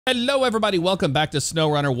Hello everybody, welcome back to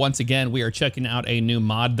SnowRunner. Once again, we are checking out a new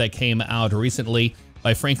mod that came out recently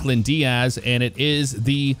by Franklin Diaz, and it is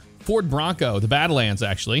the Ford Bronco, the Badlands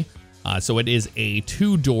actually. So it is a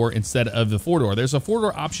two-door instead of the four-door. There's a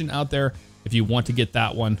four-door option out there if you want to get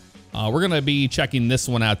that one. We're gonna be checking this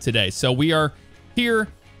one out today. So we are here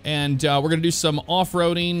and we're gonna do some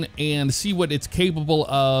off-roading and see what it's capable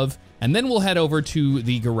of, and then we'll head over to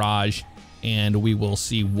the garage and we will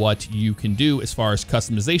see what you can do as far as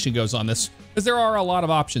customization goes on this, because there are a lot of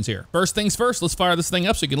options here. First things first, let's fire this thing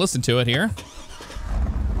up so you can listen to it here.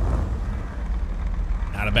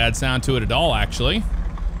 Not a bad sound to it at all, actually.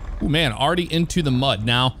 Ooh, man, already into the mud.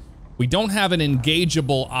 Now, we don't have an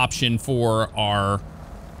engageable option for our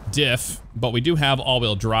diff, but we do have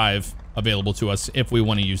all-wheel drive available to us if we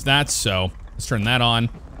want to use that. So let's turn that on,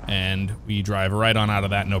 and we drive right on out of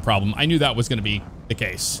that, no problem. I knew that was going to be the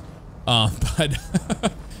case. But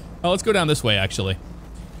let's go down this way, actually.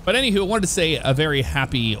 But anywho, I wanted to say a very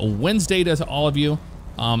happy Wednesday to all of you,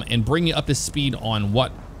 and bring you up to speed on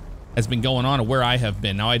what has been going on and where I have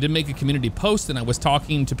been. Now, I did make a community post, and I was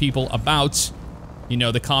talking to people about, you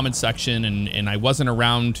know, the comment section, and I wasn't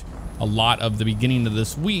around a lot of the beginning of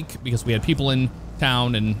this week because we had people in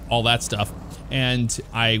town and all that stuff, and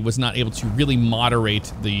I was not able to really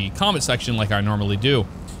moderate the comment section like I normally do.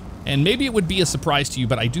 And maybe it would be a surprise to you,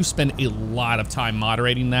 but I do spend a lot of time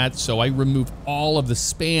moderating that. So I remove all of the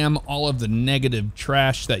spam, all of the negative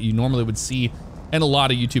trash that you normally would see in a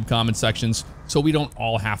lot of YouTube comment sections, so we don't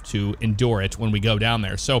all have to endure it when we go down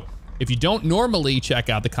there. So if you don't normally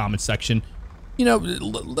check out the comment section, you know,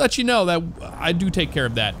 let you know that I do take care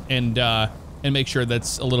of that and make sure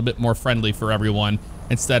that's a little bit more friendly for everyone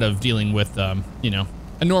instead of dealing with, you know,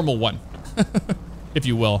 a normal one, if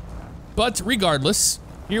you will. But regardless,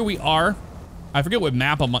 here we are. I forget what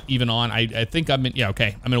map I'm even on. I think I'm in, yeah,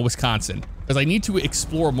 okay. I'm in Wisconsin because I need to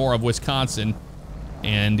explore more of Wisconsin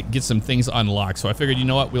and get some things unlocked. So I figured, you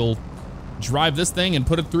know what, we'll drive this thing and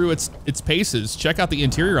put it through its paces. Check out the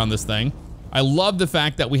interior on this thing. I love the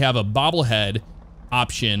fact that we have a bobblehead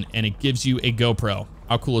option and it gives you a GoPro.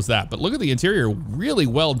 How cool is that? But look at the interior, really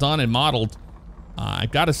well done and modeled. I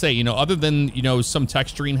gotta say, you know, other than, you know, some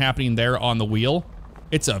texturing happening there on the wheel,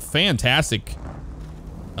 it's a fantastic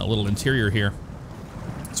little interior here.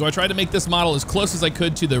 So I tried to make this model as close as I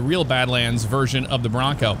could to the real Badlands version of the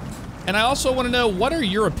Bronco. And I also want to know, what are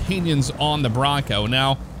your opinions on the Bronco?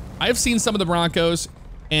 Now, I've seen some of the Broncos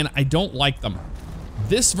and I don't like them.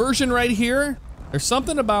 This version right here, there's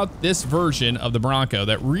something about this version of the Bronco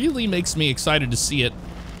that really makes me excited to see it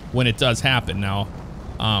when it does happen. Now,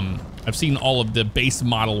 I've seen all of the base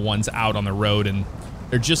model ones out on the road and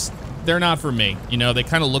they're not for me. You know, they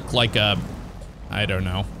kind of look like a, I don't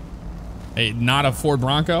know, not a Ford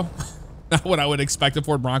Bronco, not what I would expect a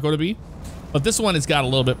Ford Bronco to be. But this one has got a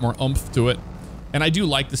little bit more oomph to it, and I do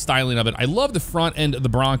like the styling of it. I love the front end of the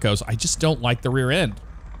Broncos. I just don't like the rear end.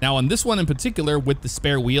 Now on this one in particular with the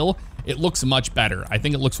spare wheel, it looks much better. I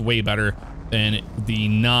think it looks way better than the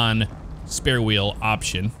non-spare wheel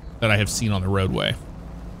option that I have seen on the roadway.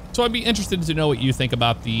 So I'd be interested to know what you think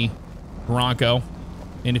about the Bronco,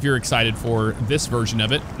 and if you're excited for this version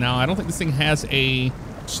of it. Now, I don't think this thing has a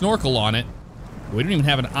snorkel on it. We don't even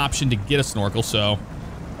have an option to get a snorkel, so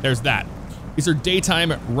there's that. These are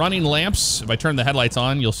daytime running lamps. If I turn the headlights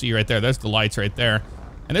on, you'll see right there, there's the lights right there.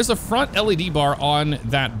 And there's a front LED bar on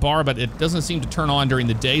that bar, but it doesn't seem to turn on during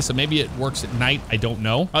the day, so maybe it works at night, I don't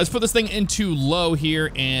know. Let's put this thing into low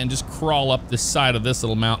here and just crawl up the side of this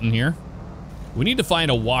little mountain here. We need to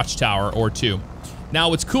find a watchtower or two. Now,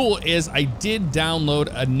 what's cool is I did download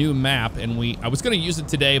a new map, and I was gonna use it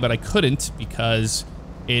today, but I couldn't because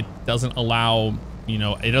it doesn't allow, you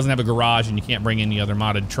know, it doesn't have a garage and you can't bring any other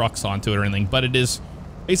modded trucks onto it or anything, but it is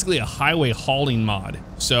basically a highway hauling mod,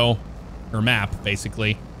 so, or map,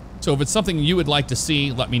 basically. So if it's something you would like to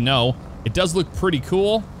see, let me know. It does look pretty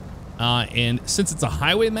cool, and since it's a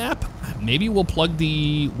highway map, maybe we'll plug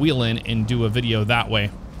the wheel in and do a video that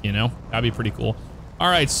way, you know? That'd be pretty cool. All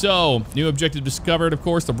right, so new objective discovered. Of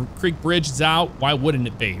course, the creek bridge is out. Why wouldn't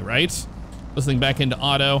it be, right? Listening back into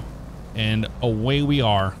auto, and away we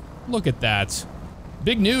are. Look at that.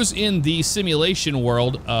 Big news in the simulation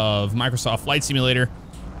world of Microsoft Flight Simulator.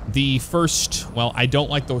 The first, well, I don't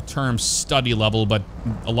like the term study level, but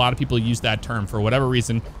a lot of people use that term for whatever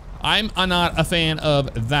reason. I'm not a fan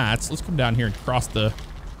of that. So let's come down here and cross the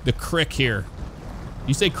creek here.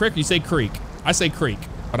 You say crick, you say creek. I say creek,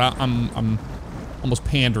 but I'm almost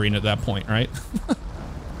pandering at that point, right?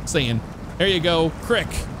 Saying, there you go, crick,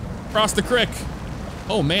 cross the crick.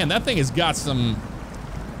 Oh man, that thing has got some,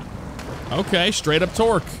 okay, straight up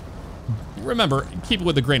torque. remember, keep it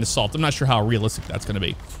with a grain of salt. I'm not sure how realistic that's going to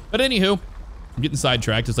be. But anywho, I'm getting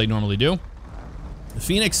sidetracked as I normally do. The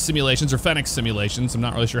Phoenix Simulations, or Phoenix Simulations, I'm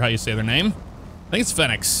not really sure how you say their name. I think it's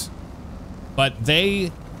Phoenix. But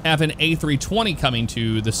they have an A320 coming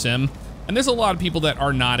to the sim, and there's a lot of people that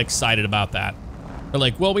are not excited about that. They're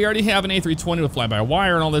like, well, we already have an A320 with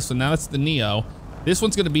fly-by-wire and all this, and now that's the Neo. This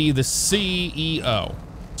one's going to be the CEO.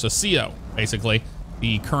 So CO, basically,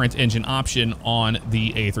 the current engine option on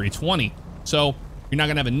the A320. So you're not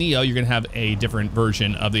going to have a Neo, you're going to have a different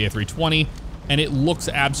version of the A320, and it looks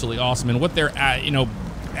absolutely awesome. And what they're,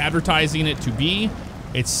 advertising it to be,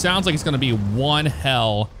 it sounds like it's going to be one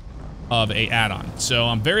hell of a add-on. So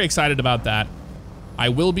I'm very excited about that. I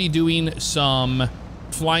will be doing some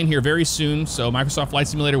flying here very soon. So Microsoft Flight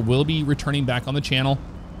Simulator will be returning back on the channel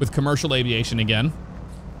with commercial aviation again.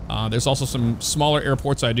 There's also some smaller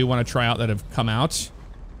airports I do want to try out that have come out.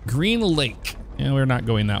 Green Lake. Yeah, we're not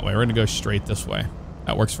going that way. We're going to go straight this way.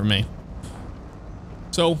 That works for me.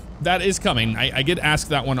 So that is coming. I get asked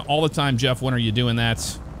that one all the time, Jeff, when are you doing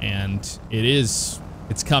that? And it's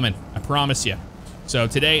coming. I promise you. So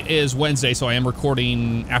today is Wednesday, so I am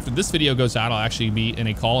recording. After this video goes out, I'll actually be in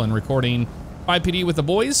a call and recording 5PD with the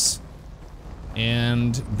boys.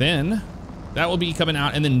 And then that will be coming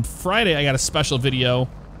out. And then Friday, I got a special video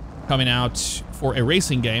coming out for a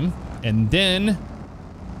racing game. And then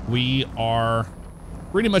we are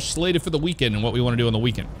pretty much slated for the weekend and what we want to do on the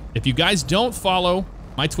weekend. If you guys don't follow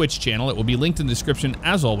my Twitch channel, it will be linked in the description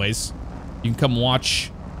as always. You can come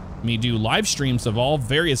watch me do live streams of all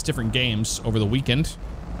various different games over the weekend.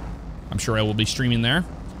 I'm sure I will be streaming there.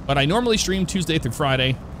 But I normally stream Tuesday through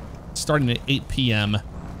Friday, starting at 8 p.m.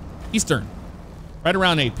 Eastern. Right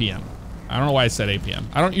around 8 p.m. I don't know why I said 8 p.m.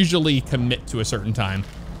 I don't usually commit to a certain time.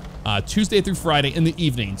 Tuesday through Friday in the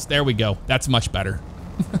evenings. There we go. That's much better.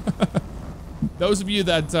 Those of you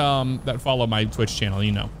that that follow my Twitch channel,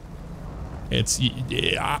 you know.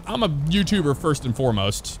 I'm a YouTuber first and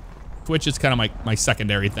foremost. Twitch is kind of my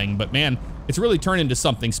secondary thing, but man, it's really turned into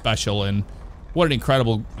something special, and what an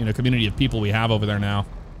incredible community of people we have over there now.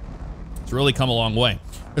 It's really come a long way.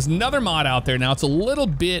 There's another mod out there now. It's a little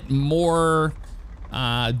bit more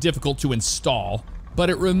difficult to install, but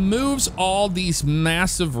it removes all these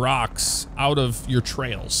massive rocks out of your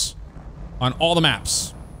trails on all the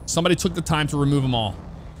maps. Somebody took the time to remove them all.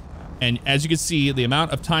 And as you can see, the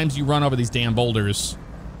amount of times you run over these damn boulders,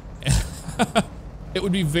 it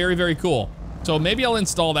would be very, very cool. So maybe I'll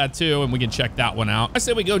install that too, and we can check that one out. I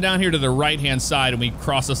say we go down here to the right-hand side and we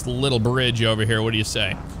cross this little bridge over here. What do you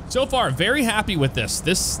say? So far, very happy with this.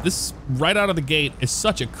 This right out of the gate is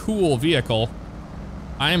such a cool vehicle.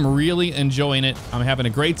 I am really enjoying it. I'm having a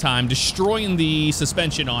great time destroying the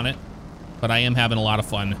suspension on it, but I am having a lot of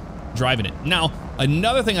fun driving it. Now,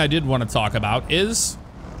 another thing I did want to talk about is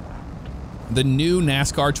the new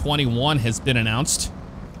NASCAR 21 has been announced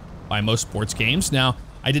by most sports games. Now,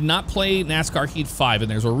 I did not play NASCAR Heat 5,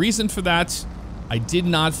 and there's a reason for that. I did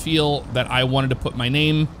not feel that I wanted to put my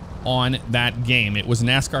name on that game. It was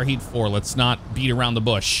NASCAR Heat 4. Let's not beat around the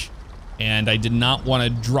bush. And I did not want to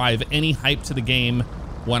drive any hype to the game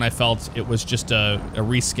when I felt it was just a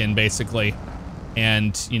reskin, basically.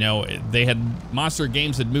 And, they had Monster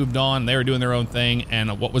Games had moved on. They were doing their own thing,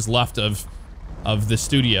 and what was left of the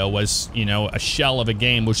studio was, a shell of a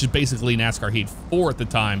game, which is basically NASCAR Heat 4 at the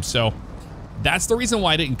time. So that's the reason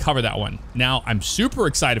why I didn't cover that one. Now, I'm super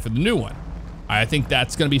excited for the new one. I think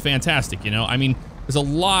that's going to be fantastic, I mean, there's a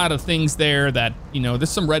lot of things there that, there's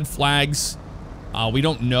some red flags. We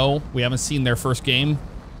don't know. We haven't seen their first game.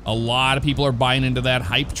 A lot of people are buying into that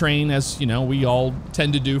hype train, as, we all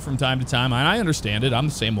tend to do from time to time. And I understand it. I'm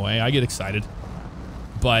the same way. I get excited.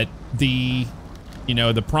 But the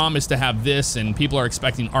promise to have this, and people are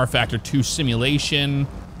expecting R-Factor 2 simulation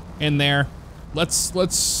in there. Let's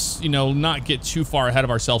not get too far ahead of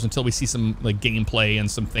ourselves until we see some gameplay and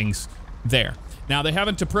some things there. Now, they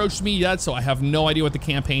haven't approached me yet, so I have no idea what the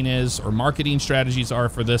campaign is or marketing strategies are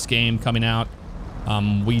for this game coming out.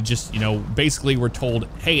 We just, basically we're told,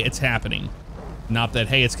 hey, it's happening. Not that,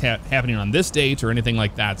 hey, it's happening on this date or anything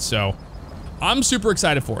like that. So I'm super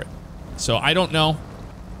excited for it. So I don't know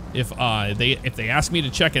if they ask me to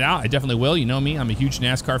check it out. I definitely will. You know me, I'm a huge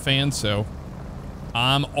NASCAR fan, so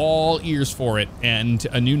I'm all ears for it. And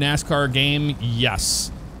a new NASCAR game,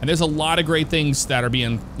 yes. And there's a lot of great things that are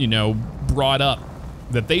being, brought up,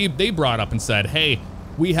 that they brought up and said, hey,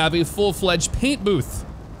 we have a full-fledged paint booth,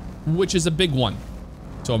 which is a big one.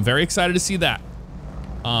 So I'm very excited to see that.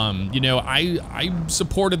 I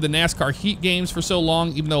supported the NASCAR Heat games for so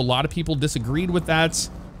long, even though a lot of people disagreed with that.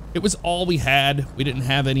 It was all we had. We didn't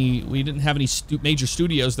have any major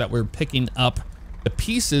studios that were picking up the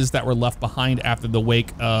pieces that were left behind after the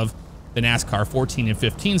wake of the NASCAR 14 and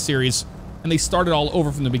 15 series, and they started all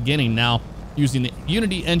over from the beginning. Now, using the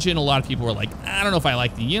Unity engine, a lot of people were like, I don't know if I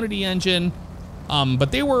like the Unity engine,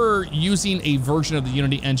 but they were using a version of the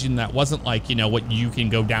Unity engine that wasn't like, you know, what you can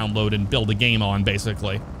go download and build a game on,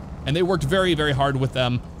 basically. And they worked very, very hard with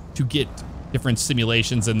them to get different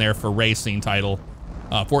simulations in there for a racing title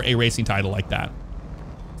like that.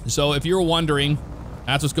 So if you're wondering,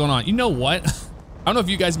 that's what's going on. You know what? I don't know if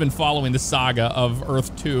you guys have been following the saga of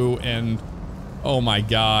Earth 2 and, oh my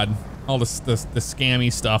God, all the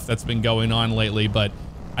scammy stuff that's been going on lately, but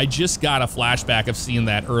I just got a flashback of seeing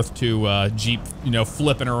that Earth 2 Jeep, you know,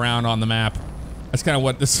 flipping around on the map. That's kind of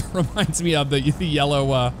what this reminds me of, the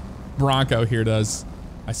yellow Bronco here does.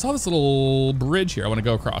 I saw this little bridge here. I want to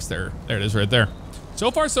go across there. There it is right there.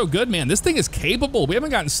 So far, so good, man. This thing is capable. We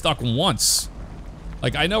haven't gotten stuck once.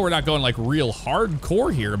 Like, I know we're not going like real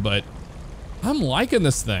hardcore here, but I'm liking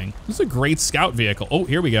this thing. This is a great scout vehicle. Oh,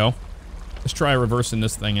 here we go. Let's try reversing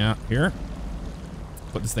this thing out here.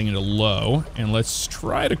 Put this thing into low, and let's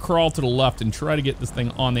try to crawl to the left and try to get this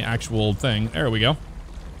thing on the actual thing. There we go.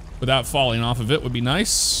 Without falling off of it would be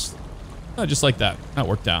nice. Oh, just like that. That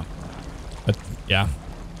worked out. But yeah,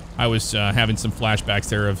 I was having some flashbacks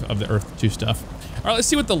there of the Earth 2 stuff. All right, let's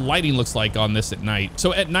see what the lighting looks like on this at night.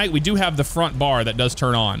 So at night, we do have the front bar that does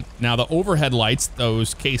turn on. Now the overhead lights,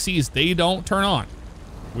 those KCs, they don't turn on,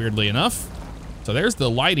 weirdly enough. So there's the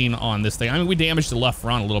lighting on this thing. I mean, we damaged the left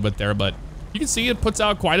front a little bit there, but you can see it puts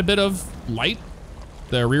out quite a bit of light.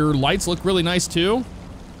 The rear lights look really nice too.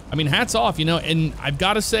 I mean, hats off, you know, and I've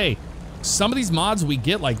got to say, some of these mods we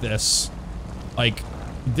get like this, like,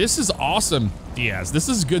 this is awesome, Diaz. This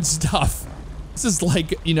is good stuff. This is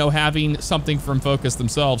like, you know, having something from Focus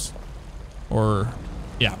themselves. Or,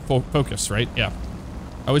 yeah, Focus, right? Yeah.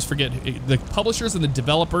 I always forget. The publishers and the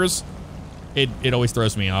developers, it always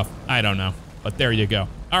throws me off. I don't know. But there you go.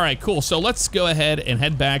 All right, cool. So let's go ahead and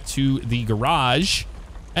head back to the garage,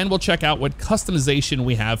 and we'll check out what customization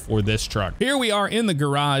we have for this truck. Here we are in the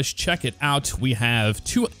garage. Check it out. We have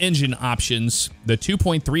two engine options, the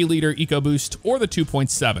 2.3 liter EcoBoost or the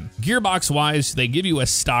 2.7. Gearbox wise, they give you a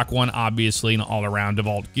stock one, obviously, an all around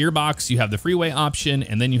DeVault gearbox. You have the freeway option,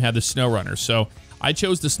 and then you have the SnowRunner. So I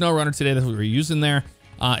chose the SnowRunner today. That's what we're using there.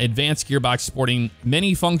 Advanced gearbox sporting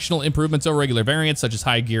many functional improvements over regular variants, such as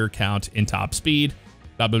high gear count and top speed.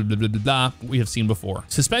 Blah, blah, blah, blah, blah, blah, we have seen before.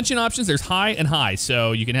 Suspension options, there's high and high.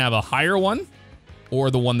 So you can have a higher one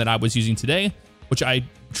or the one that I was using today, which I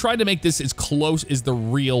tried to make this as close as the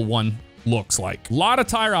real one looks like. A lot of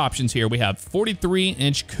tire options here. We have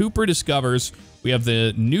 43-inch Cooper Discovers. We have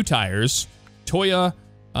the new tires, Toyo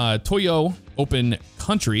Open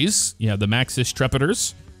Countries. You have the Maxxis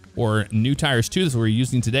Trepiders or new tires too. This is what we're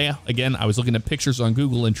using today. Again, I was looking at pictures on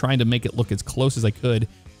Google and trying to make it look as close as I could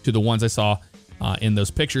to the ones I saw in those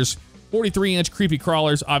pictures. 43-inch creepy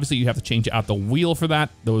crawlers. Obviously, you have to change out the wheel for that.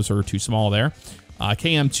 Those are too small there.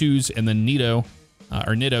 KM2s and the Nitto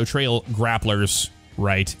Trail Grapplers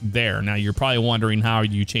right there. Now, you're probably wondering how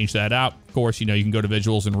you change that out. Of course, you know, you can go to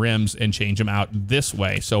visuals and rims and change them out this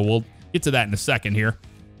way. So we'll get to that in a second here.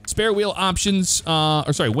 Spare wheel options,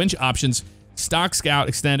 winch options. Stock, Scout,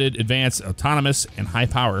 Extended, Advanced, Autonomous, and High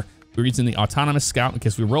Power. We were using the Autonomous Scout in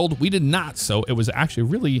case we rolled. We did not, so it was actually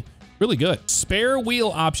really, really good. Spare wheel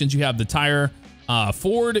options, you have the tire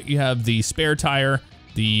Ford, you have the spare tire,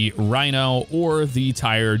 the Rhino, or the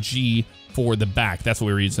tire G for the back. That's what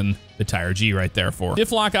we were using the tire G right there for.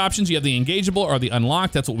 Diff lock options, you have the engageable or the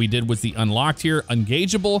unlocked. That's what we did, was the unlocked here.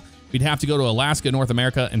 Engageable, we'd have to go to Alaska, North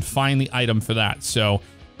America, and find the item for that. So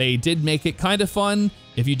they did make it kind of fun.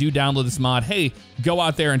 If you do download this mod, hey, go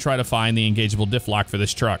out there and try to find the engageable diff lock for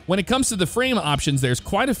this truck. When it comes to the frame options, there's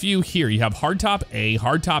quite a few here. You have hardtop A,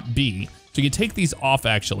 hardtop B. So you can take these off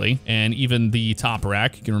actually, and even the top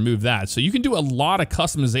rack, you can remove that. So you can do a lot of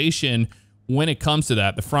customization when it comes to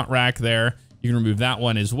that. The front rack there, you can remove that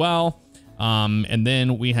one as well. And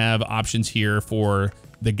then we have options here for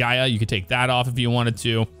the Gaia. You could take that off if you wanted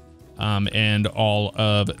to. And all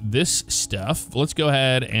of this stuff. Let's go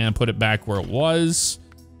ahead and put it back where it was.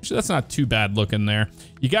 Actually, that's not too bad looking there.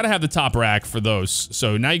 You got to have the top rack for those.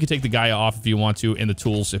 So now you can take the Gaia off if you want to, and the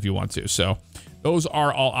tools if you want to. So those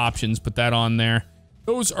are all options. Put that on there.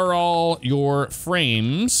 Those are all your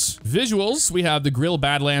frames. Visuals, we have the Grill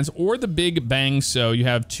Badlands or the Big Bang. So you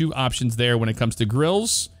have two options there when it comes to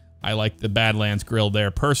grills. I like the Badlands grill there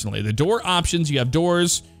personally. The door options, you have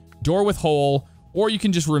doors, door with hole, or you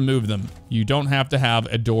can just remove them. You don't have to have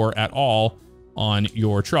a door at all on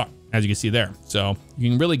your truck, as you can see there. So you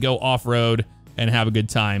can really go off-road and have a good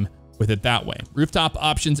time with it that way. Rooftop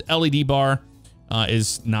options, LED bar,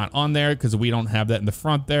 is not on there because we don't have that in the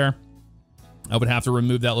front there. I would have to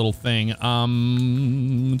remove that little thing.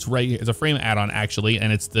 It's right here. It's a frame add-on actually,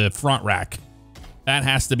 and it's the front rack. That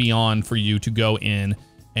has to be on for you to go in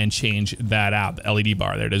and change that out. The LED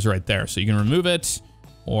bar, there it is right there. So you can remove it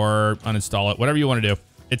or uninstall it, whatever you want to do.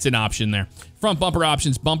 It's an option there. Front bumper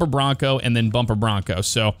options, bumper Bronco, and then bumper Bronco.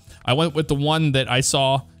 So I went with the one that I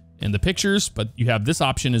saw in the pictures, but you have this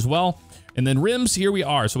option as well. And then rims, here we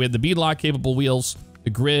are. So we have the beadlock capable wheels, the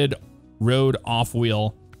grid road off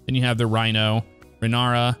wheel. Then you have the Rhino,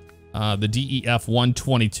 Renara, the DEF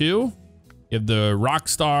 122. You have the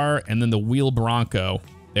Rockstar, and then the wheel Bronco.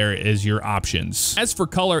 There is your options. As for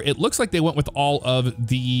color, it looks like they went with all of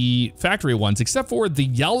the factory ones, except for the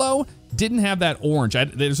yellow didn't have that orange.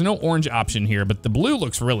 There's no orange option here, but the blue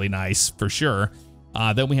looks really nice for sure.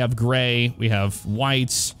 Then we have gray, we have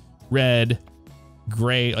whites, red,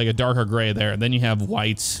 gray, like a darker gray there. Then you have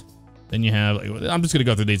whites. Then you have, I'm just gonna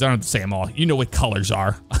go through these. I don't have to say them all. You know what colors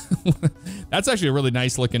are. That's actually a really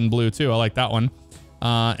nice looking blue too. I like that one.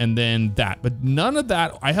 And then that, but none of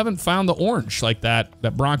that, I haven't found the orange like that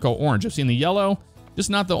Bronco orange. I've seen the yellow, just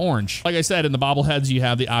not the orange. Like I said, in the bobbleheads, you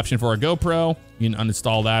have the option for a GoPro. You can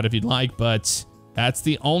uninstall that if you'd like, but that's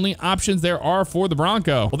the only options there are for the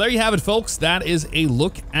Bronco. Well, there you have it, folks. That is a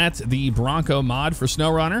look at the Bronco mod for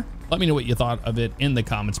SnowRunner. Let me know what you thought of it in the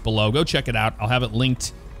comments below. Go check it out. I'll have it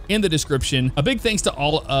linked in the description. A big thanks to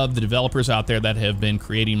all of the developers out there that have been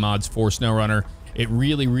creating mods for SnowRunner. It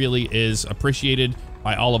really, really is appreciated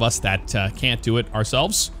by all of us that can't do it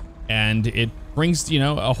ourselves. And it brings, you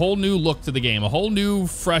know, a whole new look to the game, a whole new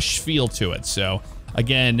fresh feel to it. So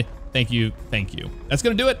again, thank you. Thank you. That's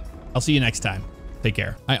going to do it. I'll see you next time. Take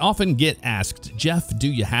care. I often get asked, Jeff, do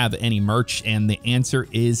you have any merch? And the answer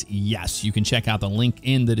is yes. You can check out the link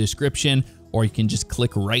in the description, or you can just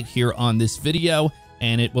click right here on this video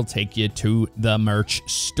and it will take you to the merch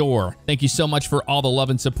store. Thank you so much for all the love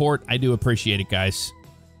and support. I do appreciate it, guys.